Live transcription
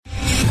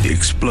The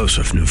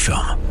explosive new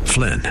film,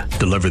 Flynn,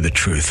 deliver the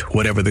truth,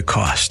 whatever the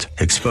cost,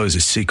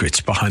 exposes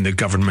secrets behind the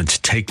government's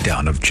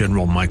takedown of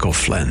General Michael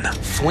Flynn.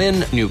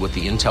 Flynn knew what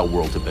the intel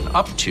world had been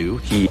up to.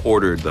 He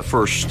ordered the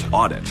first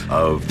audit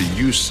of the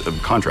use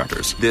of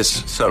contractors.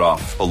 This set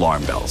off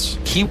alarm bells.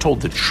 He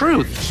told the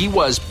truth. He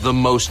was the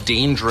most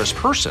dangerous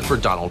person for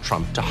Donald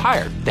Trump to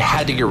hire. They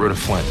had to get rid of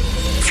Flynn.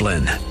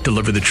 Flynn,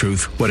 deliver the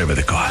truth, whatever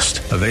the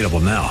cost. Available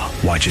now.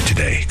 Watch it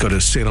today. Go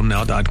to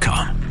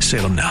salemnow.com.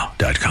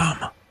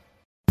 salemnow.com.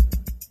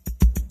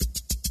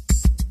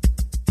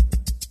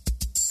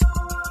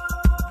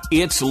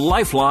 It's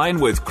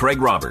Lifeline with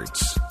Craig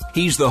Roberts.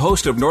 He's the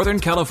host of Northern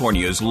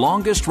California's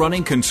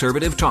longest-running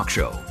conservative talk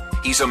show.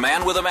 He's a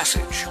man with a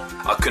message,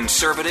 a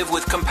conservative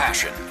with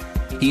compassion.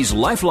 He's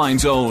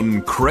Lifeline's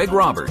own Craig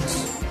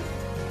Roberts.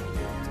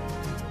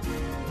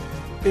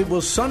 It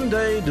was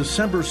Sunday,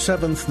 December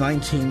 7th,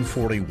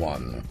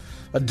 1941.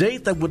 A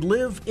date that would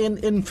live in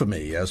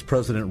infamy, as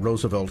President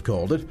Roosevelt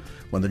called it,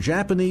 when the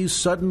Japanese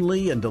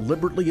suddenly and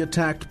deliberately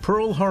attacked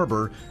Pearl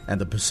Harbor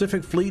and the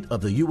Pacific Fleet of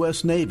the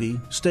U.S.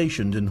 Navy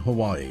stationed in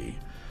Hawaii.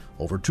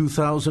 Over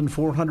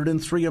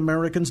 2,403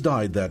 Americans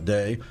died that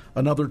day.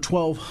 Another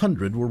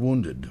 1,200 were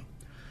wounded.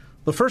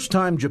 The first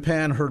time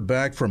Japan heard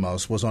back from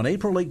us was on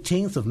April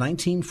 18th of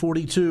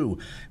 1942,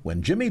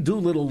 when Jimmy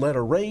Doolittle led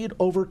a raid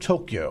over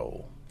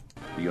Tokyo.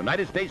 The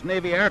United States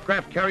Navy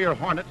aircraft carrier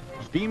Hornet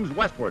steams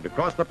westward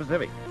across the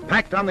Pacific.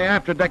 Packed on the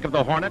afterdeck of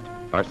the Hornet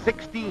are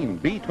 16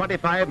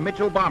 B-25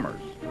 Mitchell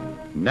bombers.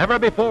 Never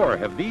before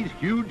have these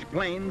huge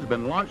planes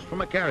been launched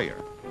from a carrier.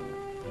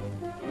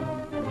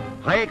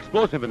 High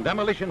explosive and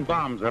demolition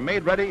bombs are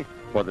made ready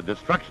for the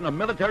destruction of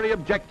military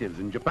objectives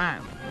in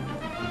Japan.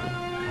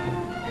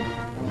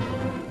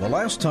 The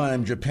last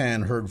time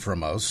Japan heard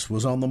from us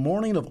was on the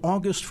morning of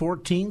August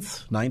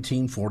 14th,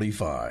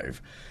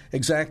 1945.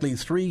 Exactly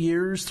 3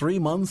 years, 3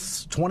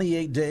 months,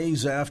 28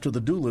 days after the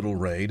Doolittle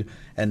raid,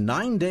 and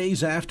 9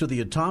 days after the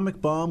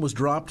atomic bomb was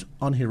dropped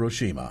on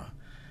Hiroshima.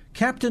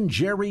 Captain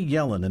Jerry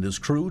Yellen and his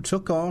crew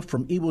took off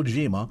from Iwo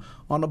Jima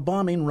on a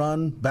bombing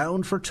run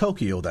bound for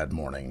Tokyo that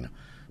morning.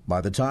 By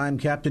the time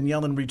Captain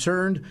Yellen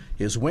returned,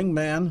 his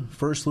wingman,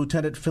 First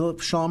Lieutenant Philip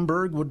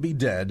Schomburg, would be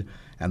dead,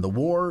 and the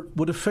war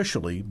would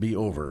officially be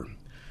over.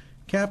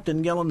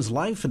 Captain Yellen's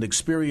life and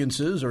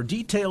experiences are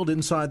detailed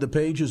inside the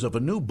pages of a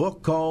new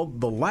book called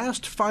The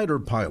Last Fighter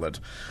Pilot,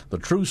 the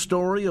true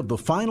story of the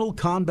final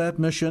combat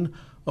mission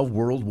of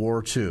World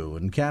War II.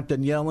 And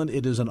Captain Yellen,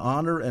 it is an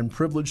honor and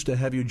privilege to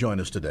have you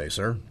join us today,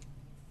 sir.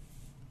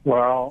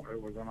 Well,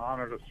 it was an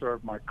honor to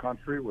serve my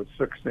country with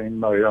 16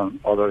 million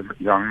other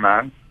young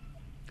men.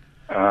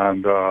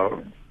 And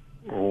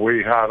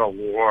we had a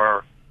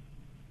war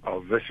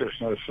of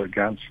viciousness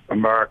against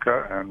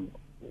America, and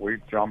we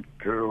jumped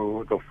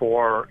to the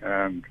fore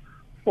and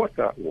fought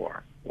that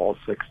war, all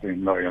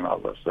 16 million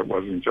of us. It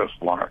wasn't just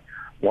one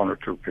or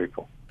two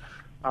people.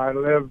 I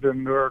lived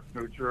in Newark,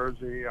 New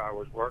Jersey. I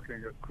was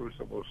working at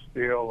Crucible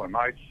Steel, a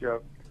night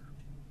shift.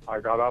 I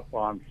got up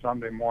on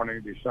Sunday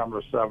morning,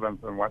 December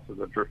 7th, and went to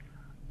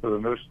the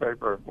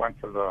newspaper, went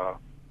to the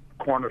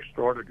corner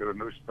store to get a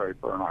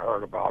newspaper, and I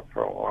heard about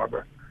Pearl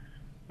Harbor.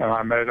 And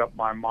I made up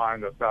my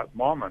mind at that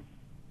moment,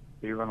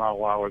 even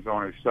though I was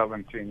only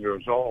 17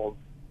 years old,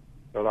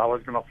 that I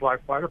was going to fly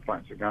fighter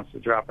planes against the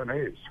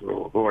Japanese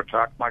who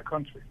attacked my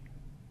country.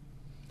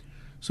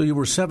 So you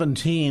were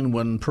 17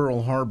 when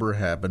Pearl Harbor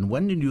happened.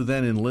 When did you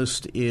then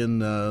enlist in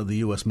the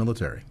U.S.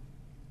 military?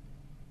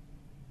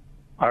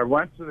 I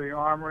went to the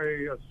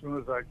Armory as soon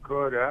as I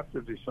could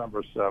after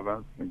December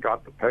 7th and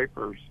got the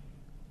papers,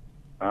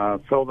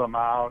 filled them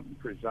out, and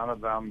presented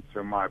them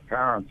to my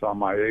parents on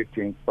my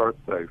 18th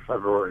birthday,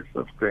 February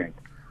 15th,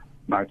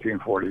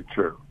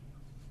 1942.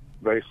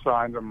 They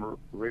signed them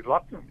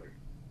reluctantly,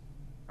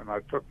 and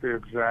I took the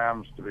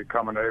exams to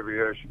become an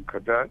aviation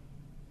cadet,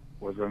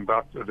 was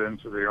inducted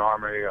into the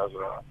Army as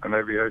an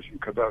aviation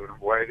cadet in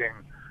waiting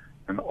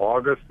in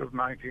August of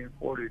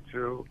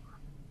 1942,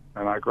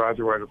 and I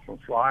graduated from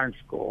flying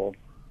school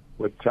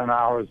with 10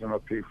 hours in a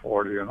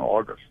P-40 in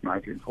August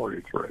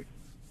 1943.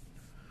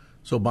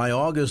 So by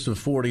August of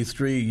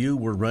 43, you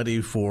were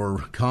ready for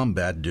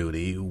combat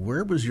duty.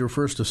 Where was your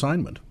first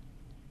assignment?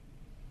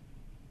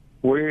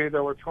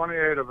 There were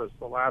 28 of us,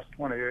 the last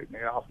 28 in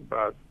the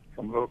alphabet,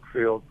 from Luke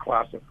Field,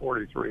 class of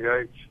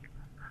 43H,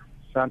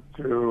 sent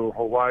to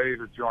Hawaii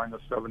to join the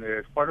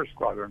 78th Fighter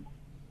Squadron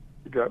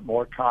to get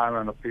more time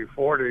in a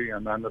P-40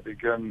 and then to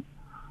begin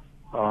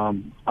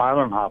island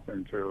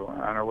hopping to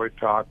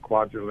Eniwetok,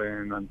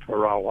 Kwajalein, and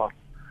Tarawa.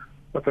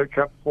 But they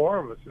kept 4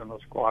 of us in the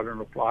squadron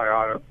to fly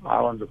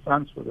island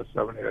defense for the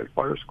 78th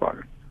Fighter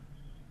Squadron.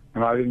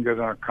 And I didn't get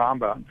into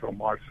combat until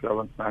March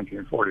 7th,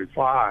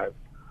 1945,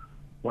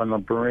 when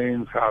the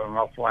Marines had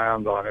enough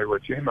land on Iwo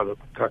Jima to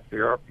protect the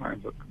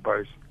airplanes at the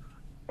base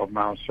of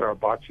Mount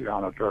Suribachi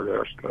on a dirt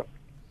airstrip.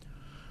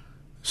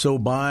 So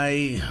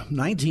by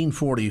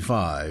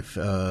 1945,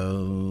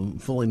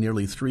 fully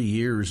nearly 3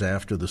 years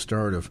after the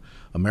start of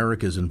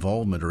America's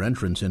involvement or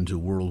entrance into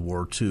World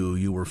War II,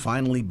 you were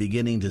finally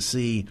beginning to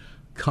see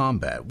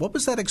combat. What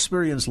was that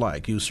experience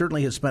like? You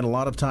certainly had spent a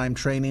lot of time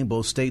training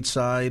both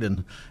stateside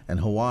and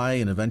Hawaii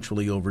and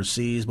eventually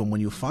overseas, but when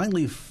you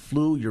finally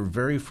flew your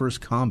very first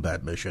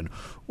combat mission,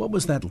 what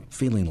was that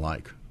feeling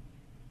like?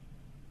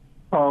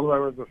 Well,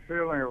 there was a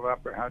feeling of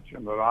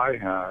apprehension that I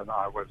had.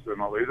 I was in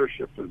a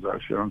leadership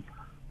position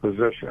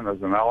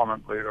as an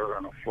element leader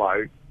in a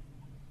flight,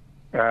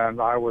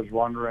 and I was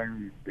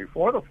wondering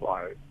before the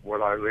flight,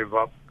 would I live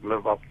up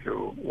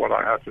to what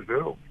I had to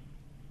do?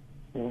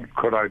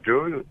 Could I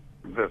do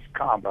this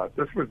combat?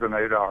 This was an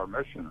 8-hour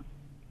mission,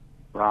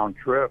 round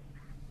trip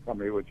from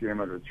Iwo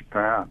Jima to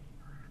Japan,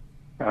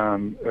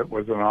 and it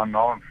was an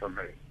unknown for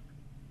me.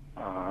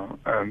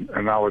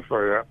 And I was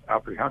very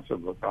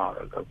apprehensive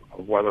about it,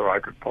 of whether I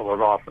could pull it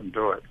off and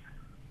do it.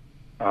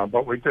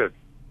 But we did.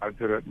 I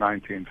did it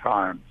 19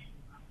 times,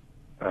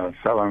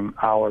 7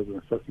 hours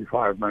and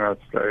 55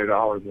 minutes to 8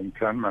 hours and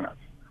 10 minutes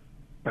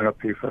in a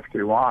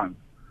P-51.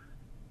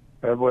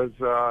 It was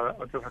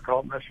a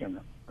difficult mission.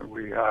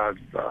 We had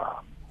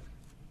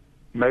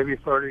maybe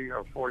 30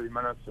 or 40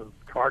 minutes of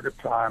target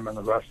time, and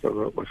the rest of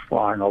it was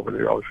flying over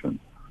the ocean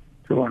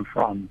to and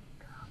from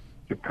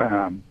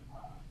Japan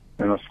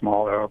in a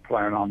small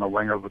airplane on the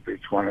wing of the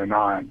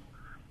B-29.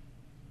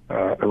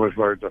 It was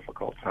very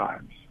difficult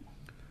times.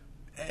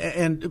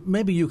 And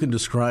maybe you can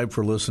describe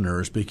for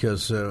listeners,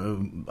 because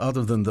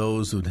other than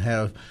those who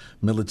have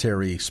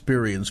military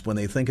experience, when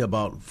they think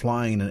about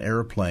flying in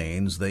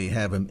airplanes, they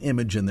have an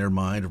image in their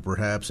mind of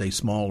perhaps a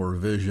smaller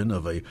version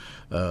of a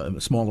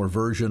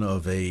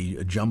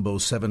jumbo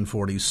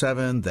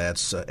 747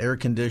 that's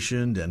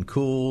air-conditioned and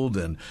cooled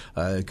and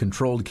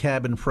controlled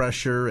cabin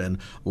pressure and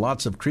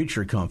lots of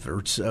creature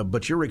comforts.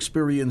 But your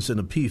experience in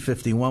a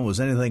P-51 was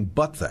anything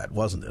but that,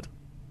 wasn't it?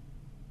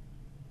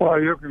 Well,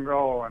 you can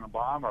go in a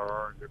bomber,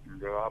 or you can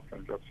get up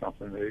and get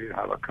something to eat,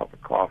 have a cup of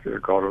coffee,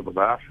 or go to the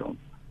bathroom.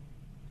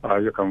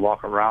 You can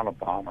walk around a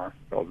bomber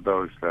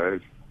those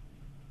days,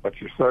 but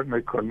you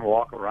certainly couldn't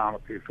walk around a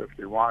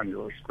P-51. You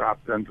were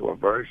strapped into a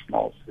very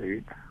small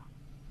seat,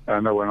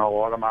 and there were no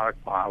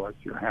automatic pilots.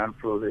 Your hand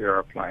flew the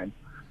airplane.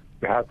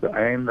 You had to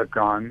aim the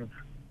guns,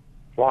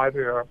 fly the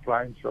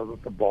airplane so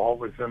that the ball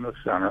was in the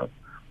center,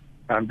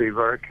 and be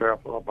very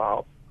careful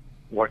about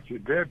what you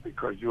did,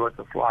 because you had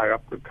to fly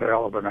up the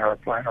tail of an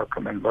airplane or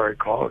come in very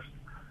close.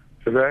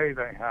 Today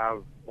they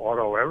have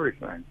auto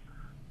everything,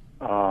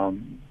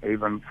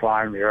 even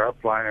flying the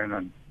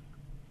airplane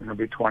and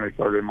be 20,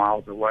 30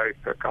 miles away,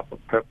 pick up a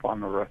pip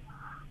on your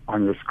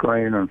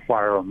screen and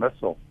fire a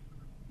missile.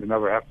 You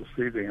never have to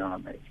see the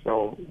enemy.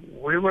 So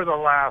we were the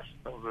last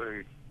of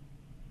the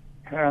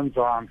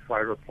hands-on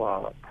fighter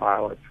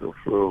pilots who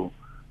flew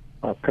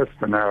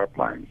piston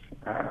airplanes,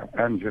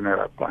 engine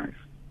airplanes.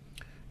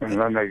 And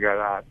then they got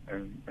out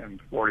in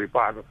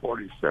 45 or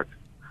 46.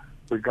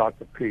 We got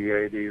the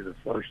P-80, the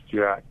first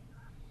jet,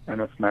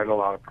 and it's made a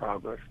lot of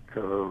progress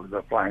to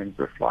the planes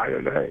that fly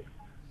today.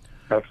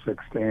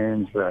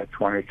 F-16s,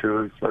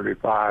 22s,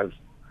 35s,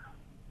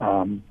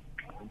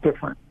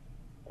 different.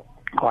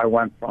 I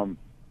went from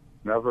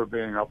never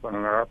being up in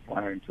an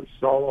airplane to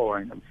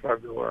soloing in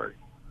February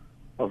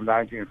of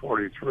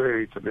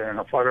 1943 to being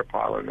a fighter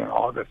pilot in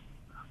August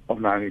of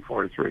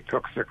 1943. It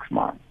took 6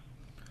 months.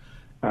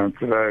 And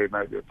today,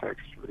 maybe it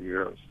takes 3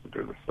 years to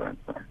do the same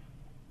thing.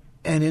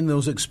 And in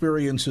those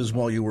experiences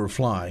while you were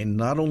flying,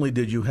 not only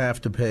did you have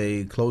to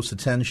pay close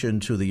attention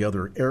to the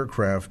other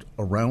aircraft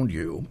around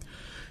you,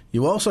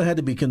 you also had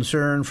to be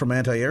concerned from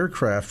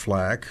anti-aircraft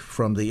flak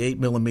from the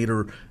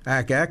 8mm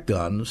AK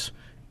guns.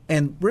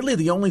 And really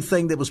the only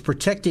thing that was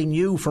protecting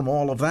you from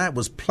all of that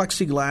was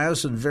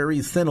plexiglass and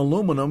very thin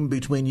aluminum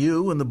between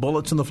you and the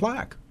bullets and the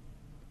flak.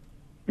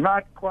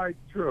 Not quite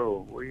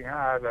true. We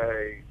had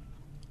a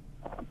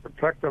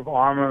protective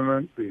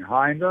armament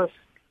behind us,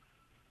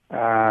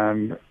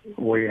 and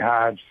we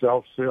had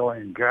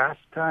self-sealing gas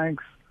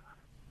tanks,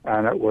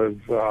 and it was,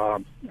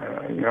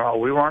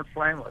 we weren't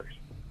flamers.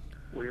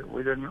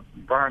 We didn't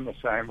burn the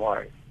same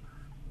way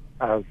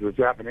as the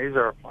Japanese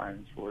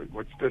airplanes,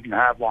 which didn't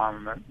have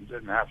armament and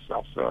didn't have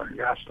self-sealing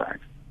gas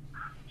tanks.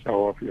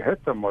 So if you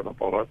hit them with a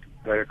bullet,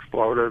 they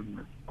exploded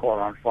and caught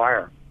on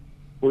fire.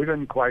 We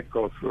didn't quite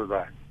go through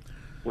that.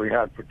 We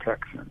had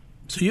protection.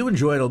 So you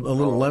enjoyed a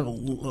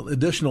little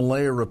additional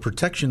layer of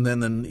protection then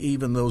than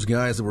even those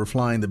guys that were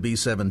flying the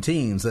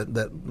B-17s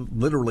that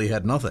literally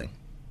had nothing.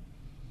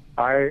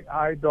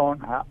 I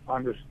don't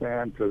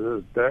understand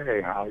to this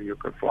day how you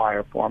could fly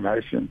a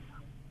formation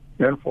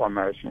with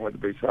the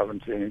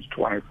B-17s,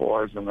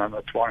 24s, and then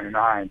the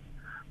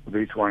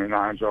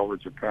B-29s over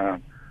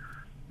Japan.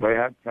 They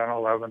had 10,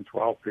 11,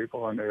 12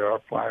 people in the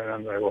airplane,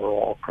 and they were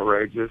all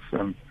courageous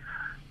and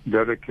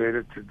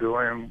dedicated to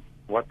doing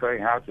what they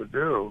had to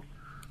do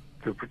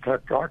to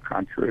protect our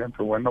country and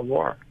to win the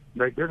war.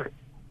 They did it.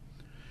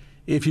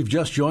 If you've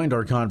just joined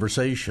our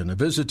conversation, a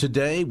visit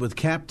today with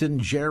Captain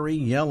Jerry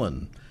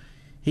Yellen.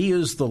 He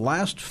is the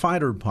last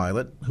fighter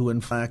pilot who,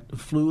 in fact,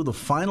 flew the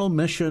final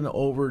mission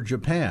over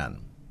Japan.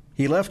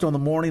 He left on the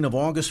morning of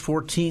August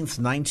 14th,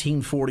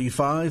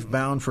 1945,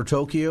 bound for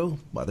Tokyo.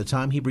 By the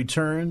time he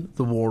returned,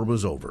 the war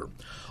was over.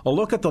 A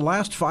look at the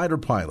last fighter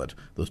pilot,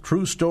 the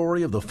true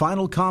story of the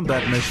final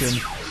combat mission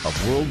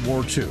of World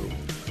War II.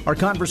 Our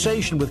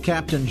conversation with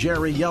Captain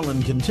Jerry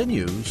Yellen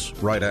continues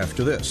right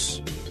after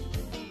this.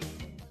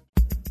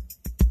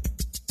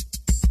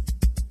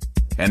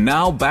 And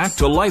now back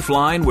to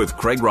Lifeline with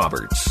Craig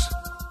Roberts.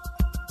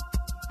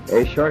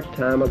 A short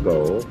time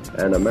ago,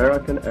 an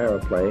American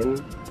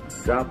airplane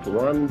dropped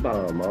one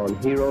bomb on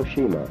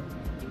Hiroshima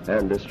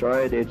and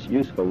destroyed its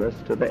usefulness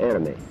to the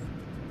enemy.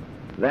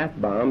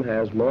 That bomb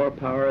has more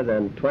power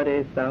than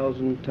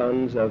 20,000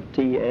 tons of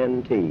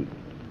TNT.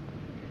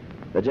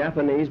 The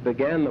Japanese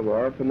began the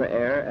war from the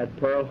air at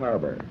Pearl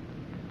Harbor.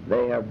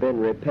 They have been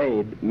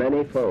repaid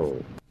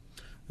many-fold.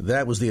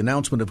 That was the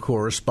announcement, of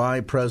course, by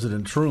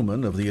President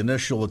Truman of the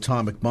initial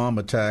atomic bomb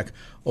attack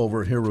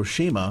over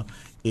Hiroshima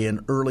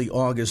in early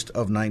August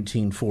of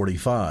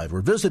 1945.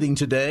 We're visiting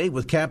today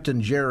with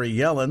Captain Jerry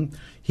Yellen.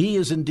 He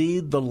is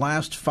indeed the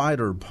last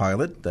fighter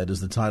pilot. That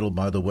is the title,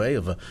 by the way,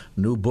 of a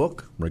new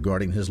book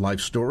regarding his life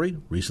story,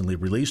 recently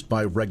released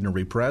by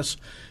Regnery Press.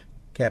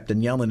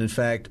 Captain Yellen, in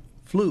fact,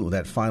 flew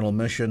that final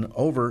mission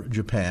over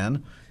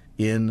Japan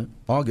in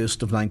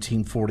August of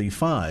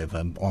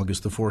 1945,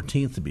 August the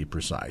 14th to be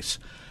precise.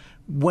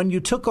 When you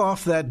took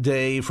off that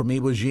day from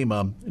Iwo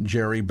Jima,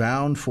 Jerry,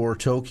 bound for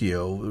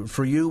Tokyo,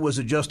 for you, was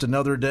it just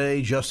another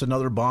day, just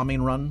another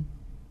bombing run?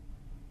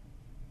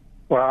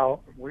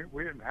 Well, we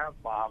didn't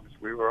have bombs.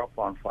 We were up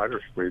on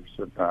fighter sweeps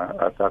at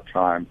that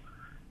time.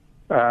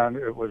 And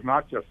it was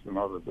not just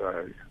another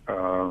day.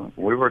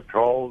 We were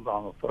told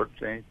on the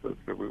 13th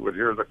that we would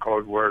hear the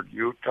code word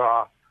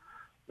Utah.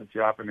 The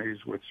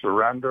Japanese would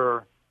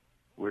surrender.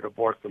 We'd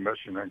abort the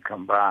mission and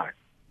come back.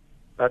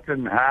 That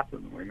didn't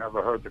happen. We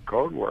never heard the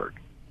code word.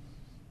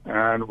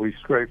 And we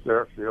scraped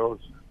airfields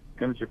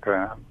in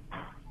Japan.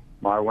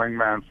 My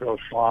wingman, Phil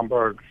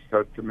Schlomberg,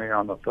 said to me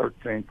on the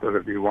 13th that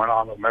if he went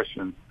on the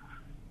mission,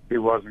 he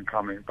wasn't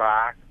coming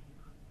back.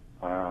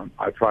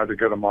 I tried to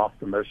get him off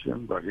the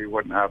mission, but he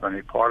wouldn't have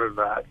any part of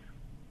that.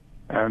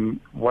 And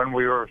when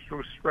we were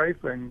through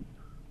strafing,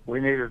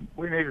 we needed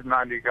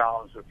 90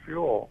 gallons of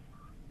fuel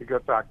to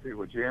get back to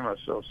Iwo Jima.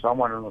 So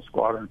someone in the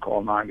squadron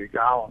called 90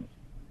 gallons.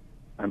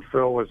 And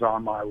Phil was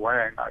on my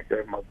wing. I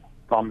gave him a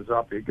thumbs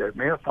up. He gave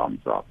me a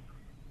thumbs up.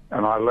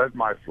 And I led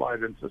my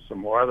flight into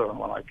some weather. And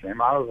when I came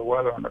out of the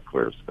weather in the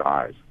clear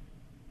skies,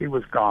 he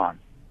was gone.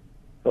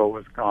 Phil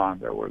was gone.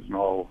 There was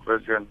no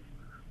vision,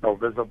 no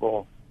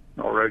visible,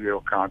 no radio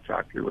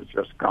contact. He was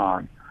just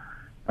gone.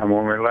 And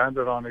when we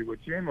landed on Iwo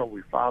Jima,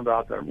 we found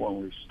out that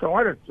when we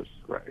started to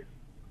strafe,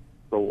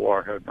 the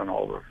war had been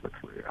over for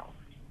 3 hours.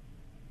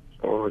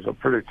 So it was a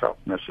pretty tough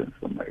mission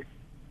for me.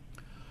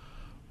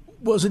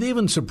 Was it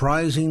even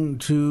surprising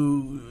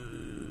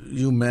to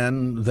you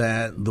men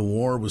that the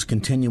war was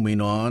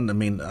continuing on? I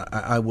mean,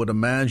 I would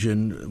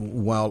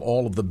imagine while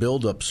all of the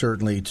buildup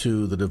certainly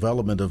to the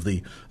development of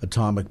the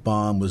atomic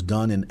bomb was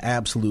done in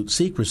absolute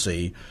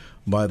secrecy,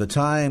 by the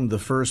time the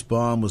first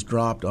bomb was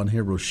dropped on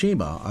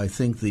Hiroshima, I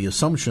think the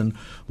assumption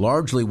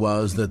largely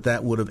was that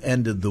that would have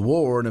ended the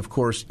war, and of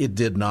course it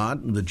did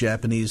not. The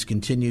Japanese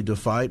continued to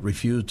fight,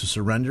 refused to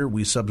surrender.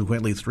 We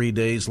subsequently, 3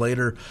 days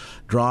later,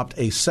 dropped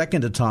a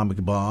second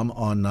atomic bomb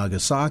on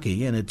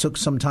Nagasaki, and it took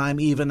some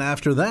time even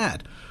after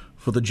that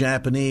for the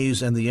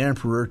Japanese and the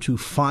Emperor to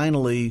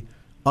finally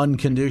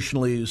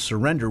unconditionally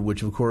surrender,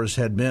 which of course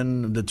had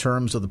been the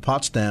terms of the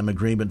Potsdam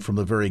Agreement from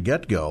the very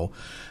get-go.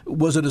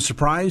 Was it a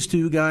surprise to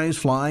you guys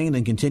flying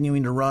and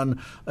continuing to run,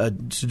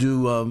 to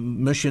do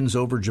missions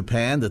over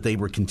Japan, that they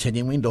were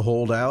continuing to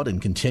hold out and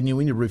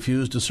continuing to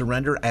refuse to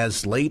surrender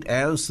as late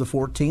as the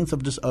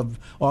 14th of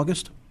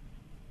August?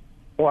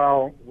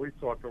 Well, we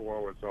thought the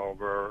war was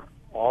over.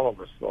 All of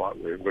us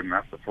thought we wouldn't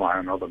have to fly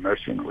another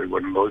mission. We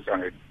wouldn't lose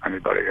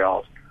anybody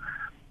else.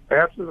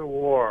 After the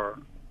war,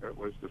 it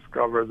was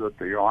discovered that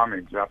the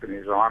army,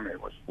 Japanese army,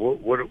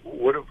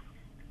 would have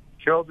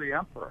killed the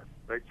emperor.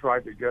 They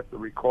tried to get the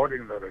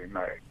recording that he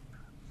made.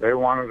 They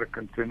wanted to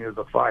continue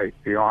the fight,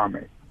 the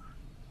army.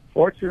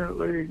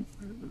 Fortunately,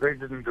 they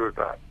didn't do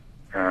that.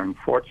 And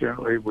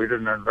fortunately, we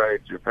didn't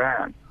invade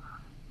Japan.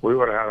 We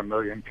would have had 1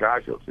 million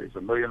casualties.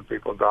 1 million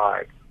people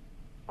died.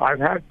 I've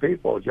had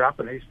people,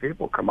 Japanese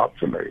people, come up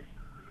to me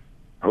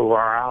who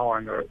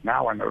are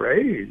now in their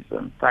 80s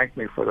and thank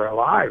me for their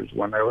lives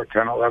when they were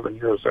 10, 11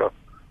 years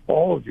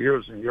old,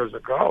 years and years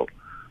ago.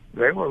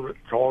 They were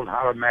told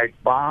how to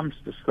make bombs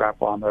to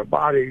strap on their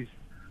bodies,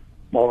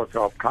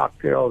 Molotov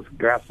cocktails,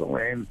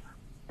 gasoline,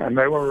 and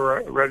they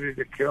were ready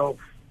to kill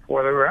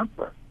before they were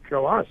emperor,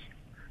 kill us.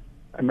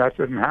 And that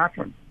didn't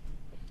happen.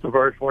 It's a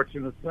very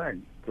fortunate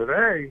thing.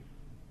 Today,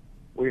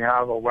 we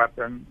have a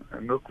weapon,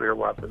 a nuclear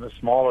weapon. The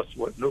smallest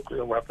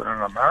nuclear weapon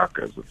in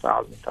America is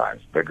 1,000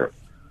 times bigger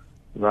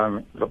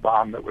than the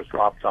bomb that was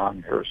dropped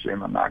on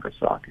Hiroshima and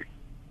Nagasaki.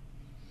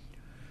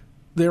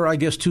 There are, I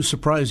guess, two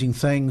surprising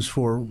things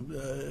for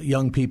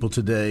young people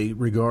today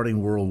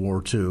regarding World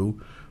War II.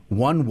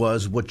 One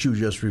was what you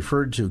just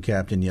referred to,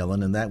 Captain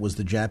Yellen, and that was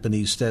the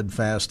Japanese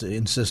steadfast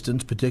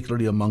insistence,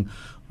 particularly among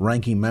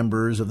ranking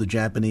members of the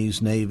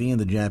Japanese Navy and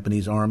the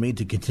Japanese Army,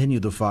 to continue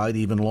the fight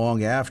even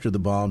long after the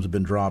bombs had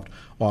been dropped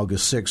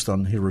August 6th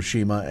on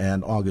Hiroshima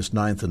and August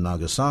 9th in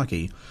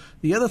Nagasaki.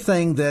 The other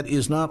thing that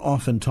is not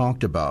often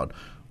talked about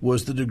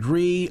was the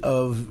degree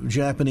of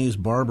Japanese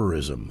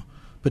barbarism,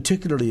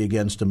 particularly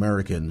against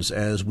Americans,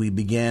 as we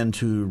began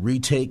to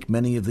retake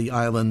many of the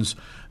islands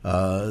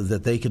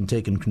that they can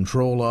take in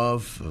control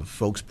of.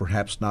 Folks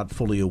perhaps not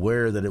fully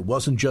aware that it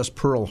wasn't just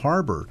Pearl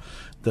Harbor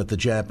that the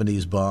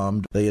Japanese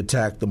bombed. They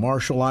attacked the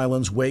Marshall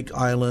Islands, Wake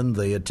Island,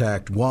 they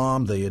attacked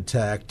Guam, they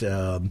attacked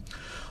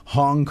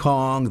Hong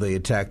Kong, they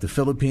attacked the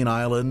Philippine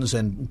Islands,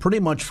 and pretty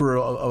much for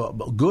a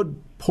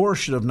good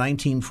portion of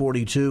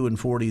 1942 and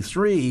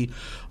 43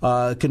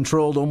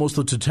 controlled almost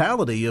the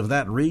totality of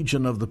that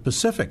region of the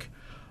Pacific.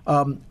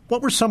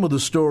 What were some of the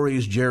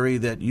stories, Jerry,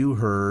 that you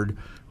heard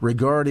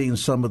regarding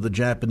some of the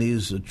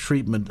Japanese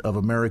treatment of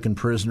American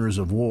prisoners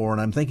of war?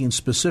 And I'm thinking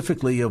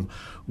specifically of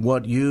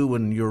what you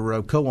and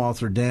your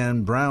co-author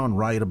Dan Brown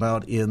write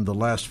about in The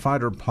Last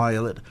Fighter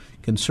Pilot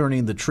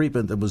concerning the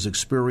treatment that was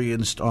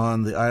experienced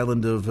on the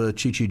island of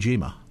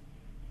Chichijima.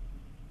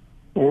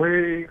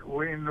 We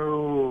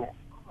knew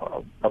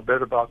a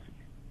bit about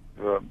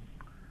the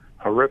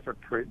horrific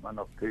treatment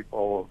of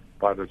people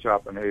by the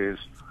Japanese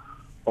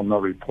from the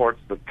reports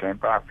that came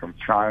back from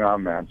China,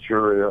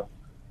 Manchuria,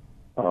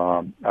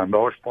 and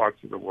those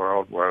parts of the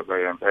world where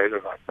they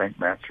invaded, I think,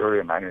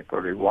 Manchuria in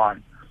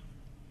 1931,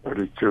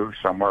 32,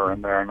 somewhere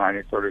in there,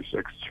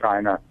 1936,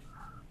 China.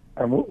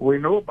 And we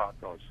knew about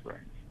those things,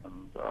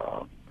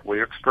 and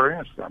we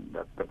experienced them,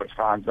 the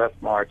Bataan Death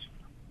March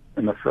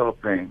in the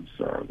Philippines,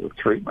 the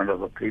treatment of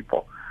the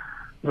people.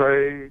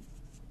 They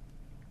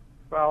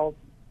felt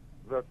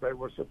that they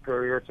were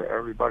superior to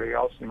everybody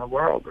else in the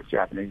world, the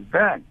Japanese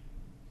then.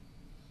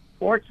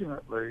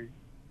 Fortunately,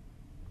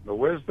 the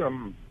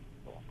wisdom,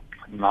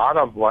 not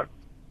of what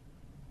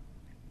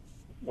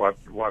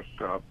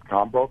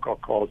Tom Brokaw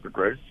calls the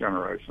greatest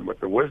generation,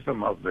 but the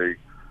wisdom of the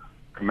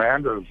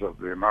commanders of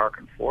the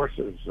American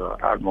forces,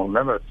 Admiral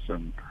Nimitz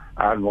and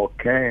Admiral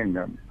King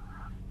and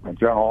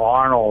General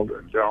Arnold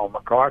and General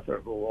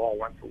MacArthur, who all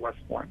went to West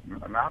Point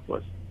and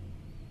Annapolis,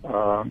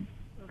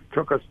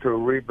 took us to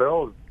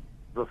rebuild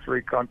the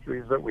three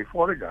countries that we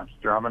fought against,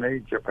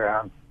 Germany,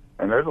 Japan,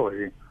 and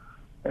Italy.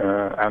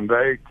 And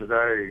they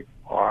today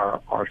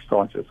are our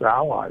staunchest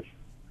allies.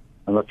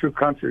 And the two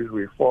countries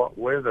we fought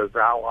with as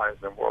allies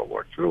in World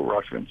War II,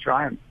 Russia and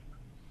China,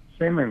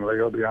 seemingly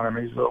are the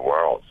enemies of the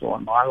world. So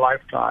in my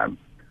lifetime,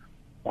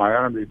 my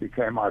enemy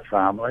became my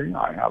family.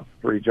 I have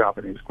 3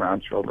 Japanese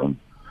grandchildren.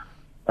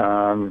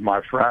 And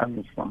my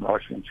friends from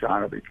Russia and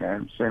China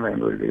became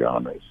seemingly the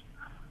enemies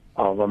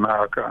of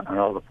America and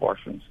other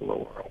portions of the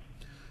world.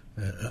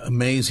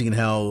 Amazing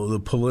how the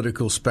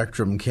political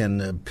spectrum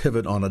can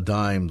pivot on a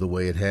dime the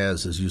way it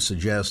has, as you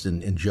suggest,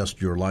 in just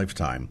your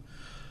lifetime.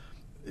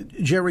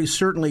 Jerry,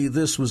 certainly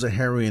this was a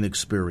harrowing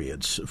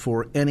experience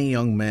for any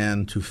young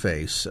man to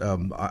face.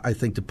 I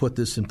think to put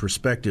this in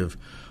perspective,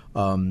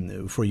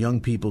 for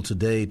young people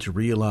today to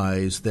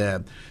realize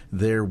that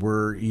there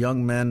were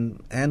young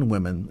men and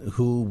women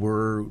who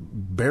were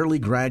barely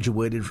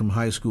graduated from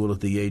high school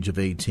at the age of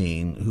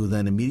 18, who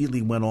then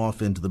immediately went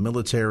off into the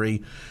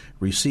military,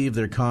 received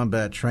their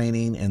combat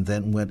training, and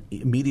then went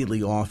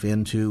immediately off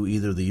into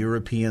either the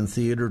European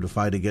theater to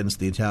fight against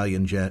the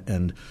Italian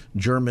and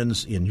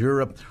Germans in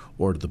Europe,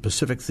 or to the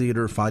Pacific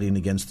theater fighting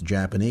against the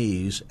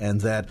Japanese,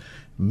 and that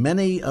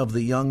many of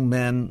the young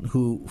men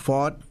who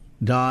fought,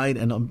 died,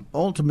 and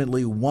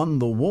ultimately won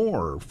the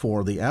war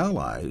for the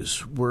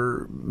Allies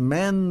were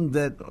men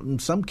that in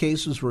some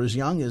cases were as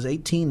young as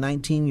 18,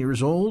 19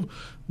 years old.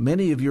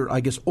 Many of your, I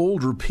guess,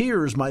 older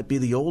peers might be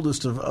the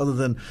oldest of,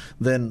 other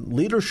than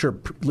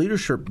leadership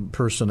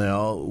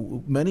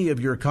personnel. Many of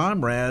your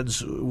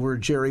comrades were,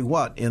 Jerry,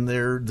 what, in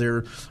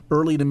their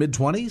early to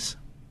mid-20s?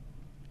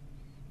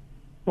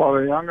 Well,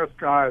 the youngest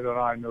guy that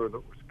I knew that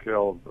was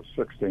killed, the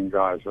 16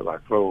 guys that I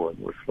flew with,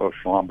 was Phil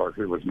Schlumberg.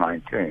 He was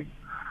 19.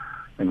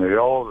 And the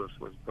oldest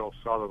was Bill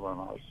Sutherland,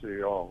 our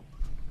CEO,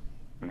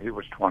 and he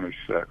was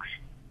 26.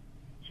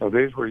 So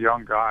these were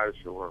young guys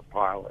who were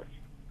pilots.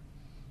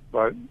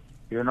 But,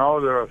 you know,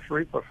 there are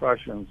 3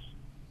 professions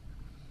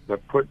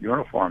that put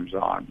uniforms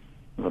on.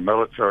 The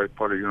military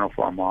put a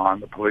uniform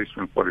on, the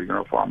policeman put a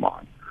uniform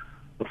on,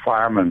 the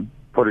fireman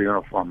put a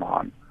uniform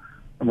on.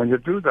 And when you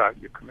do that,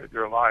 you commit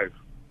your life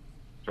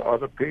to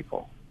other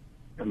people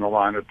in the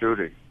line of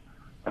duty.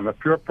 And the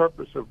pure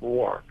purpose of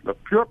war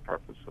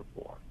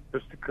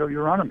is to kill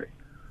your enemy.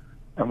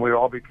 And we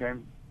all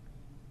became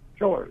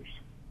killers.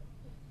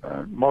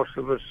 Most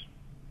of us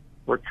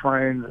were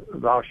trained,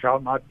 thou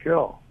shalt not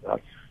kill.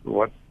 That's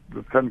what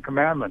the 10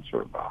 Commandments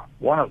are about,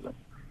 one of them.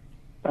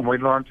 And we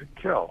learned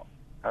to kill.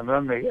 And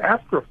then the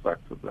after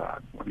effect of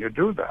that, when you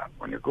do that,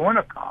 when you go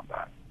into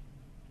combat,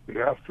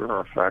 the after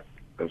effect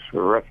is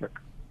horrific.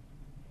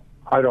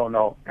 I don't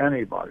know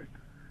anybody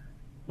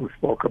who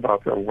spoke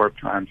about their war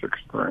times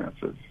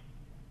experiences.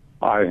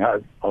 I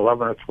had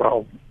 11 or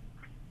 12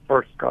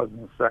 first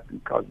cousins,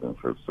 second cousins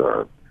who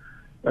served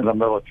in the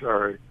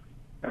military,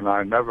 and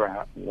I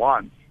never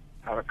once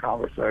had a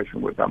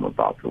conversation with them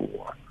about the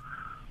war.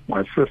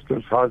 My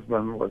sister's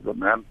husband was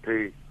an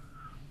MP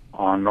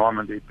on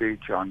Normandy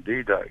Beach on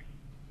D-Day,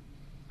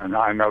 and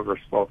I never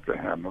spoke to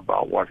him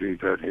about what he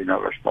did. He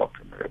never spoke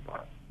to me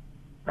about it.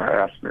 He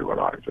asked me what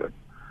I did.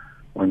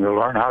 When you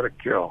learn how to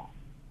kill,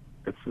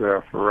 it's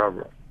there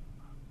forever,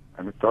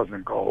 and it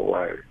doesn't go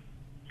away.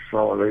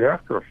 So the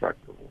after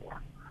effect of war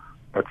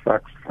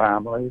affects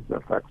families,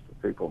 affects the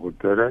people who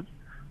did it,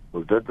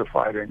 who did the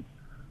fighting,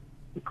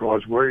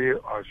 because we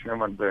as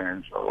human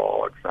beings are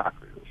all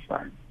exactly the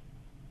same.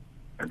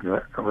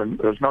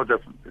 There's no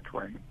difference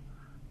between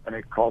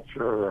any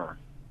culture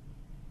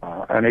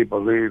or any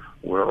belief.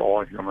 We're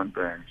all human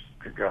beings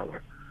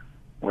together.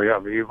 We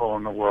have evil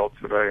in the world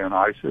today in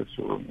ISIS,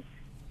 who,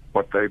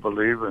 what they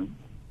believe in,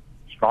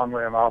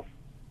 strongly enough,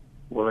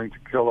 willing to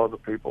kill other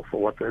people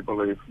for what they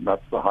believe.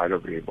 That's the height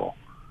of evil.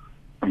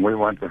 And we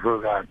went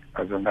through that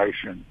as a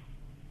nation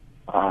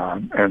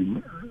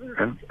and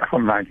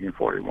from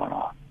 1941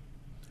 on.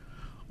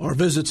 Our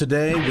visit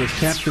today with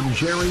Captain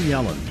Jerry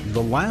Yellen,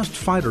 the last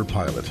fighter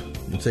pilot.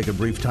 We'll take a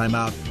brief time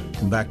out,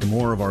 come back to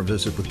more of our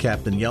visit with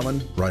Captain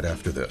Yellen right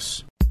after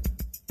this.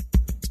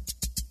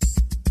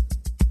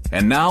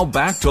 And now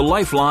back to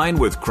Lifeline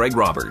with Craig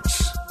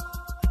Roberts.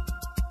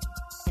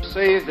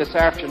 Received this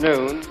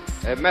afternoon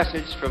a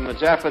message from the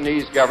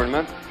Japanese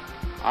government.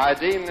 I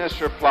deem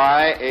this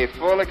reply a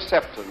full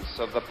acceptance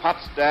of the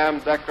Potsdam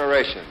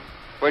Declaration,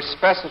 which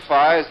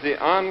specifies the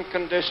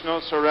unconditional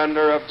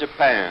surrender of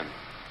Japan.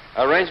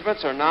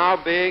 Arrangements are now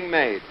being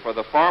made for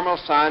the formal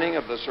signing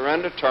of the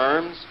surrender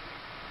terms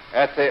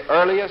at the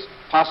earliest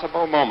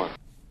possible moment.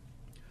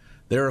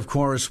 There, of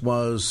course,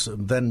 was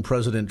then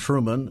President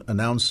Truman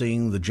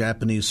announcing the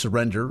Japanese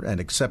surrender and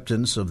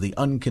acceptance of the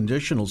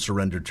unconditional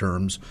surrender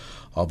terms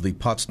of the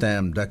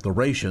Potsdam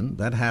Declaration.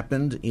 That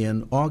happened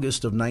in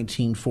August of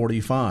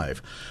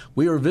 1945.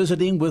 We are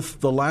visiting with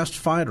the last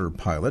fighter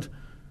pilot,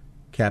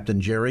 Captain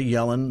Jerry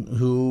Yellen,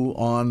 who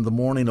on the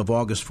morning of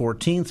August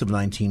 14th of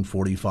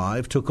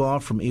 1945 took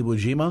off from Iwo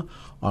Jima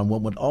on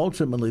what would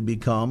ultimately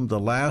become the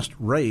last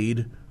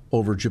raid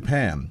over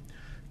Japan.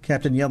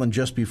 Captain Yellen,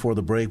 just before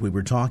the break, we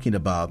were talking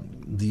about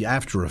the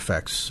after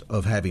effects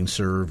of having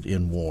served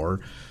in war.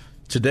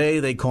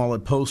 Today, they call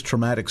it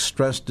post-traumatic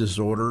stress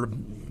disorder.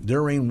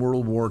 During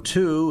World War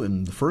II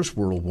and the First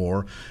World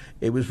War,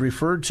 it was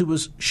referred to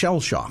as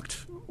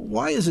shell-shocked.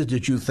 Why is it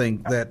that you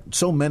think that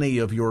so many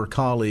of your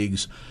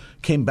colleagues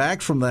came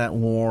back from that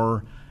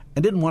war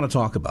and didn't want to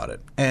talk about it?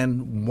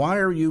 And why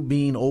are you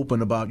being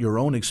open about your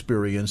own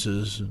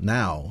experiences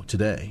now,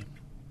 today?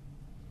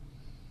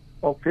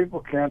 Well, people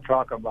can't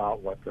talk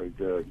about what they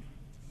did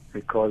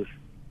because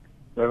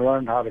they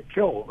learned how to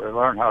kill. They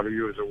learned how to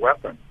use a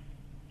weapon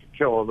to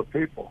kill other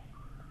people.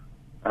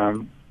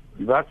 And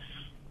that's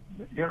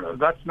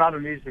not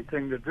an easy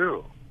thing to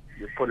do.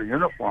 You put a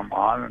uniform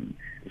on and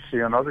you see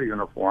another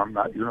uniform.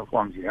 That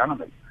uniform's the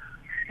enemy.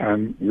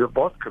 And you're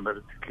both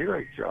committed to kill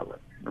each other.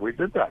 And we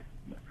did that.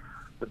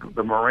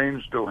 The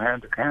Marines do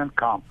hand-to-hand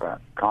combat.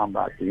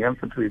 The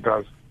infantry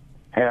does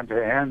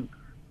hand-to-hand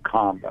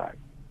combat.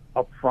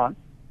 Up front,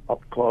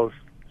 up close,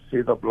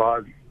 see the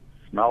blood,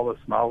 smell the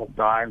smell of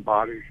dying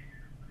bodies.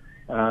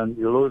 And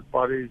you lose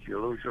buddies,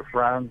 you lose your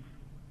friends,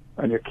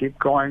 and you keep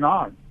going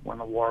on. When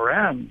the war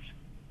ends,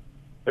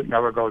 it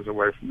never goes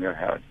away from your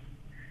head.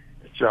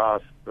 It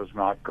just does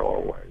not go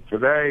away.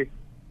 Today,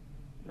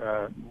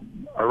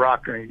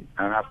 Iraqi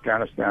and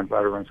Afghanistan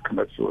veterans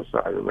commit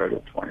suicide at a rate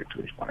of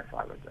 22,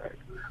 25 a day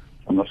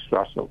from the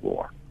stress of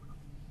war.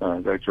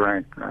 They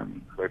drink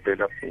and they beat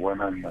up the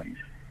women and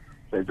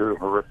they do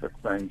horrific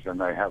things, and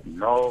they have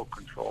no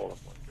control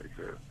of what they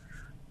do.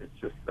 It's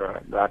just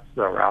that's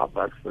their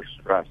outlet for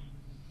stress.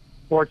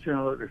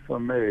 Fortunately for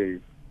me,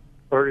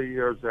 30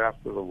 years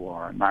after the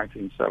war, in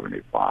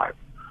 1975,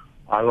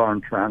 I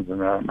learned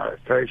Transcendental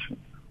Meditation,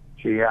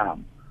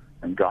 GM,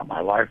 and got my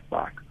life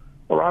back.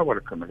 Or I would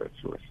have committed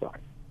suicide.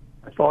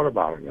 I thought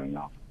about it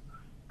enough.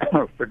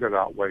 Figured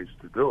out ways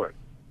to do it.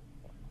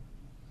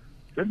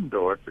 Didn't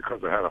do it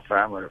because I had a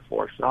family of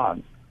 4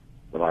 sons,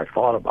 but I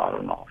thought about it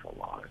an awful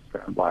lot. I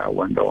stand by a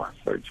window and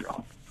say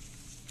jump.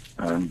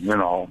 And,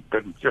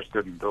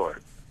 didn't do it.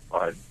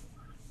 But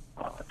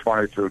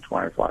 22,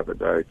 25 a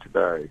day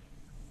today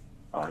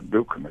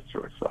do commit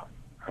suicide.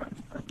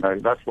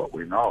 And that's what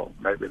we know.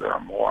 Maybe there are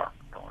more.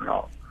 Don't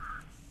know.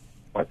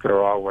 But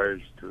there are ways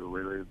to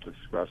relieve the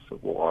stress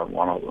of war.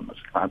 One of them is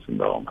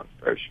Transcendental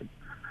Meditation,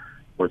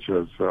 which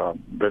has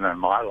been in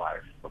my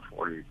life for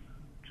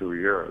 42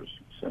 years,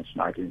 since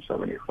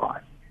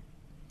 1975.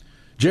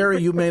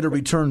 Jerry, you made a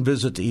return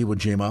visit to Iwo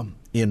Jima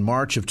in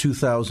March of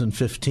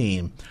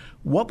 2015.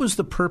 What was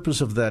the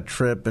purpose of that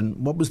trip, and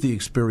what was the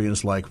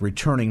experience like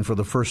returning for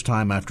the first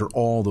time after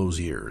all those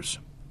years?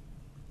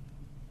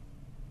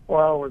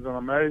 Well, it was an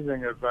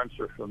amazing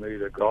adventure for me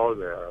to go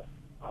there,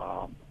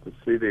 to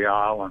see the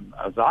island.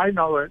 As I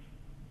know it,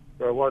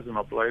 there wasn't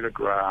a blade of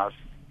grass.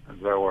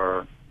 There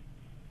were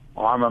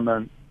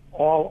armament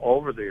all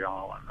over the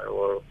island. There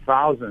were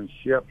 1,000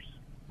 ships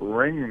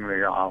ringing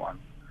the island.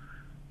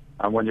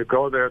 And when you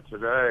go there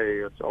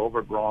today, it's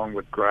overgrown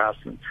with grass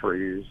and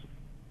trees.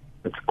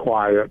 It's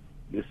quiet.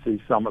 You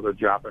see some of the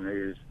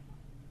Japanese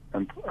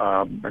and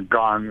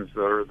guns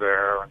that are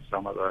there and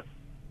some of the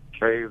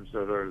caves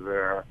that are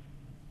there.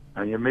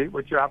 And you meet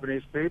with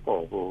Japanese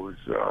people who's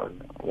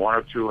one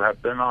or two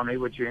have been on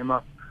Iwo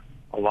Jima.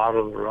 A lot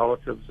of the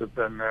relatives have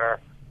been there.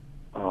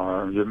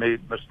 You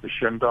meet Mr.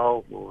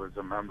 Shindo, who is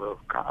a member of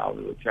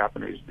the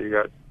Japanese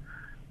Diet,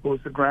 who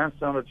is the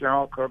grandson of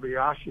General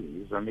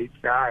Kobayashi. He's a neat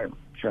guy,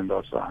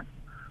 Shindo-san.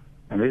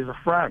 And he's a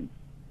friend.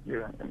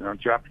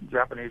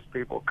 Japanese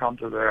people come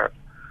to there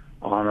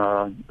on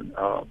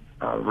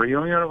a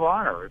reunion of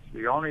honor. It's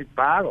the only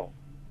battle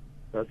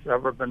that's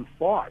ever been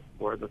fought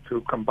where the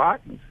two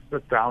combatants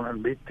sit down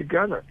and meet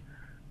together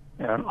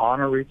and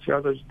honor each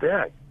other's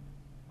dead.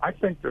 I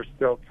think there's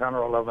still 10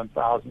 or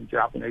 11,000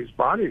 Japanese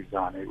bodies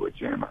on Iwo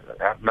Jima that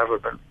have never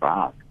been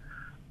found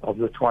of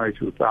the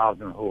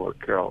 22,000 who were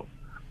killed.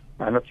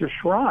 And it's a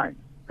shrine.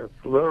 It's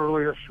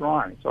literally a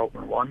shrine. It's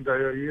open one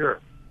day a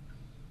year.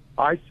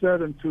 I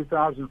said in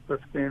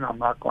 2015, I'm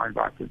not going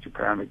back to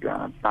Japan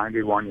again. I'm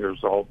 91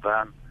 years old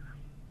then,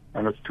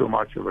 and it's too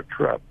much of a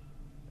trip.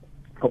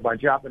 But my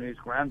Japanese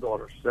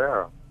granddaughter,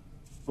 Sarah,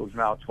 who's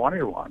now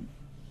 21,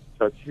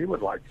 said she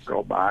would like to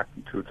go back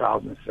in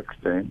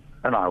 2016,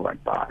 and I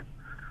went back.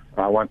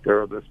 I went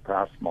there this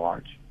past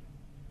March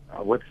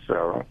with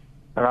Sarah,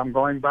 and I'm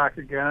going back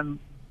again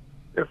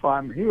if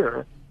I'm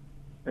here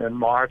in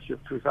March of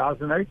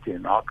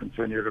 2018. I'll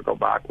continue to go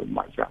back with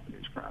my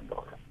Japanese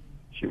granddaughter.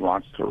 She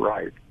wants to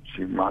write.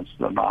 She wants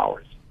the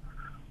knowledge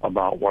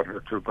about what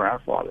her two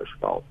grandfathers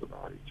felt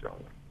about each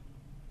other.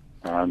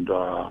 And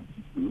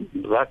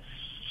that's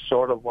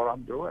sort of what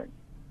I'm doing.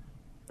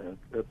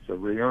 It's a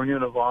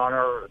reunion of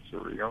honor. It's a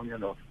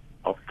reunion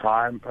of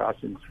time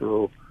passing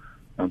through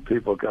and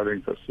people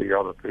getting to see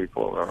other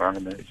people, their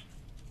enemies,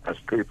 as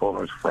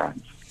people, as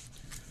friends.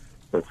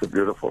 It's a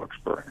beautiful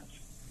experience.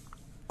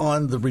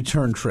 On the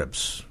return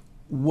trips,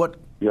 what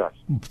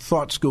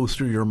thoughts go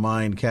through your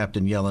mind,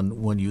 Captain Yellen,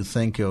 when you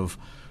think of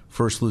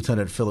First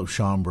Lieutenant Philip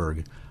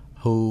Schomburg,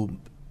 who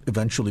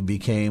eventually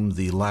became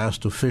the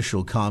last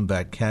official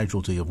combat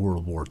casualty of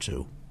World War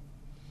II?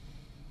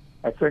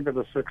 I think of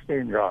the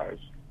 16 guys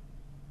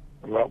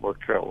that were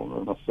killed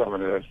in the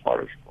 78th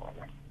Fighter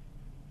Squadron.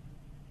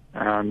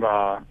 And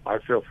I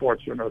feel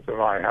fortunate that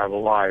I have a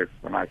life,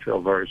 and I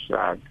feel very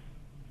sad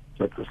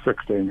that the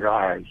 16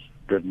 guys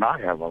did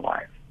not have a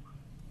life.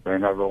 They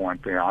never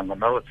went beyond the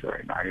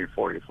military in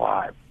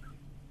 1945.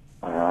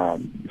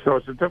 So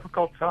it's a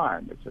difficult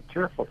time. It's a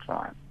tearful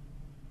time.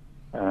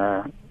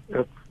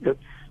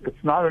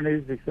 It's not an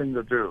easy thing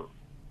to do,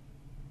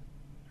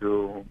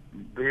 to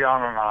be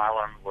on an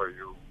island where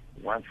you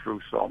went through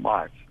so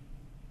much.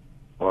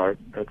 But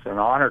it's an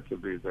honor to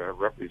be there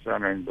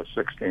representing the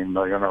 16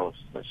 million of us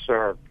that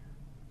served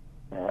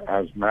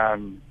as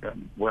men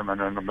and women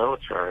in the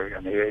military,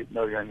 and the 8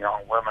 million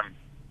young women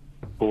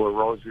who were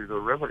Rosie the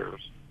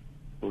Riveters,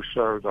 who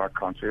served our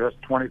country. There's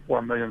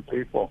 24 million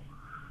people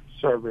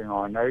serving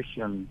our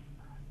nation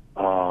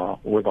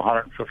with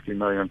 150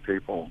 million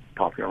people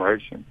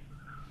population.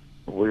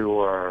 We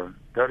were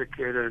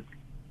dedicated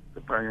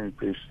to bringing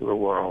peace to the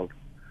world,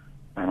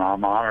 and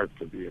I'm honored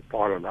to be a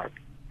part of that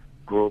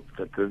group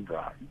that did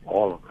that,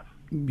 all of us.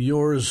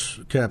 Yours,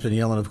 Captain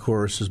Yellen, of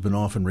course, has been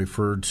often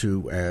referred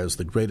to as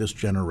the greatest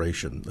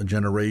generation, a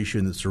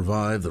generation that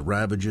survived the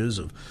ravages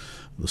of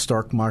the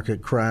stock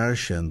market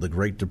crash and the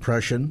Great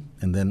Depression,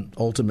 and then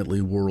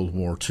ultimately World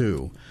War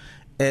II.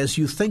 As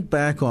you think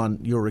back on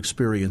your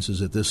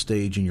experiences at this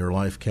stage in your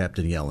life,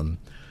 Captain Yellen,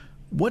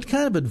 what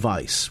kind of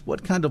advice,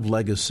 what kind of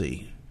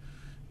legacy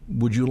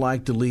would you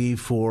like to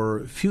leave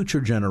for future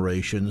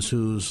generations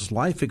whose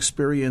life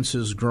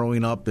experiences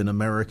growing up in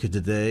America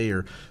today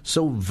are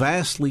so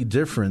vastly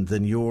different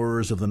than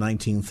yours of the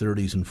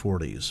 1930s and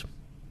 40s?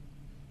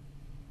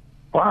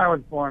 Well, I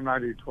was born in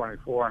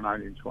 1924 and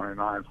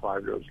 1929.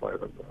 5 years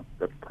later,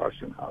 the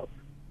Depression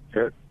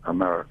hit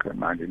America in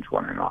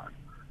 1929.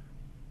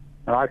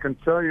 And I can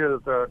tell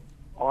you that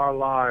our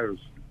lives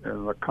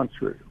in the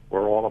country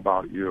were all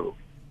about you.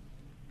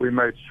 We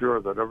made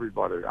sure that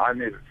everybody, I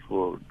needed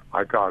food,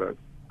 I got it.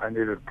 I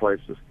needed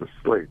places to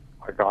sleep,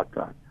 I got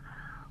that.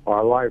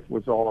 Our life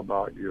was all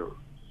about you.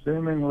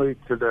 Seemingly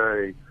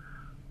today,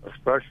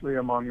 especially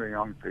among the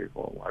young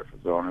people, life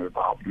is only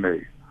about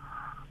me.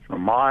 So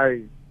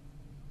my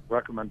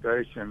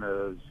recommendation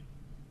is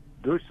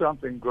do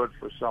something good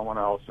for someone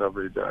else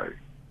every day.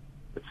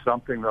 It's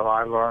something that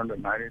I learned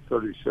in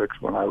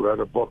 1936 when I read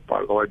a book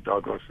by Lloyd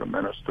Douglas, a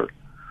minister,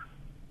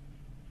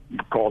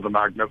 called The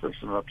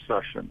Magnificent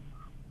Obsession,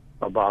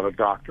 about a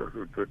doctor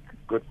who did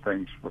good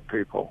things for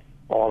people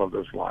all of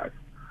his life.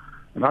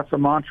 And that's a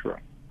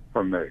mantra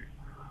for me,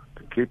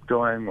 to keep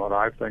doing what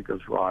I think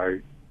is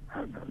right,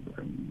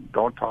 and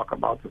don't talk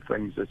about the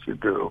things that you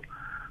do.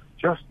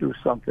 Just do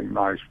something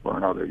nice for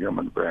another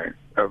human being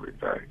every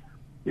day,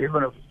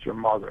 even if it's your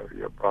mother,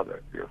 your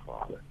brother, your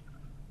father.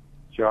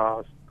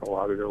 Just go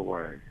out of your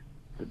way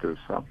to do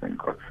something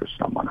good for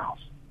someone else.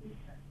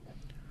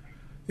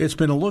 It's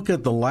been a look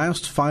at the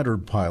last fighter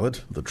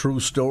pilot, the true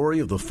story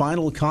of the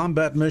final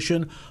combat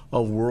mission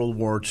of World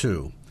War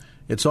II.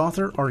 Its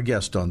author, our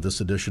guest on this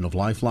edition of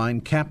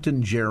Lifeline,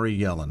 Captain Jerry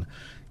Yellen.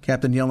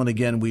 Captain Yellen,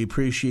 again, we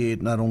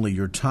appreciate not only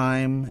your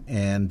time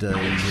and your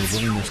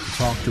willingness to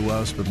talk to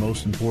us, but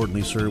most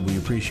importantly, sir, we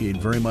appreciate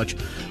very much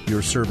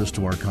your service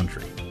to our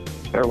country.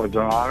 It was an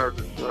honor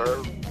to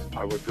serve.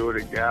 I would do it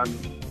again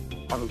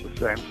under the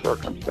same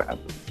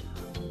circumstances.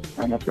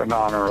 And it's an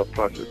honor, a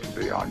pleasure to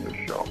be on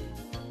your show.